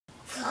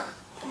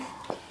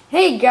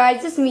Hey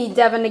guys, it's me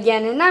Devin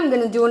again, and I'm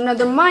gonna do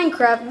another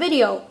Minecraft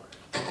video.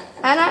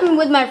 And I'm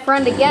with my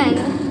friend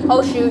again.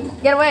 Oh shoot,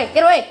 get away,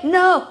 get away!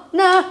 No,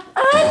 no,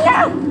 oh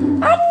no,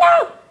 oh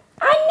no,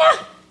 oh no,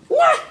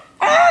 no,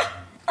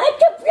 I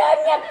just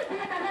blown up.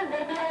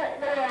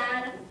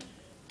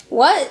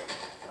 What?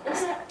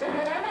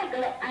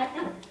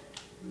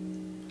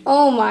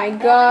 Oh my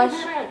gosh.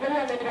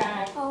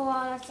 Oh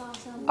wow, that's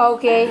awesome.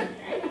 Okay.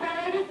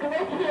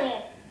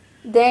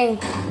 Dang.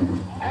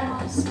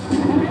 Awesome.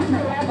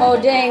 Oh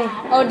dang,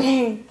 oh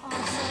dang.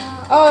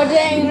 Awesome. Oh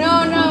dang,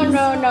 no, no,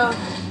 no, no.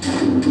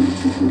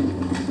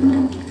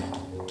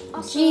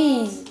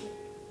 Jeez.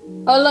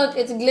 Oh look,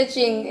 it's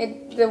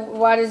glitching. The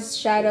water's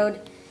shadowed.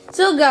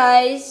 So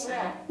guys,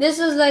 this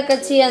was like a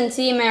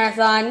TNT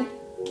marathon.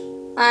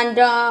 And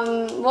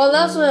well,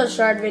 that was a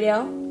short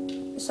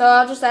video. So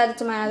I'll just add it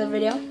to my other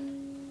video.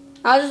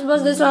 I'll just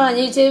post this one on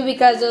YouTube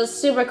because it was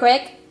super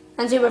quick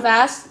and super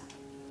fast.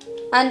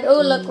 And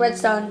oh look,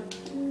 redstone.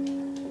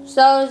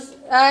 So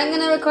I'm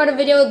gonna record a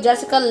video with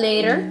Jessica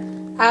later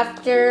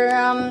after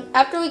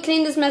we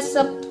clean this mess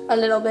up a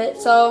little bit.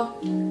 So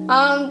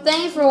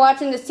thanks for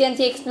watching this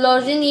TNT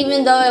Explosion,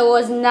 even though it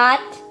was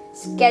not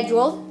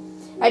scheduled.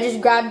 I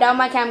just grabbed out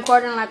my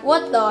camcorder and like,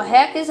 what the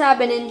heck is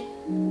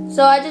happening?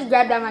 So I just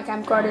grabbed out my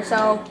camcorder.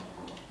 So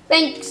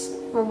thanks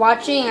for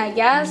watching, I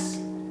guess.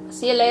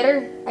 See you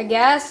later, I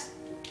guess.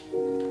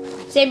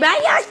 Say bye,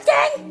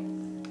 Justin!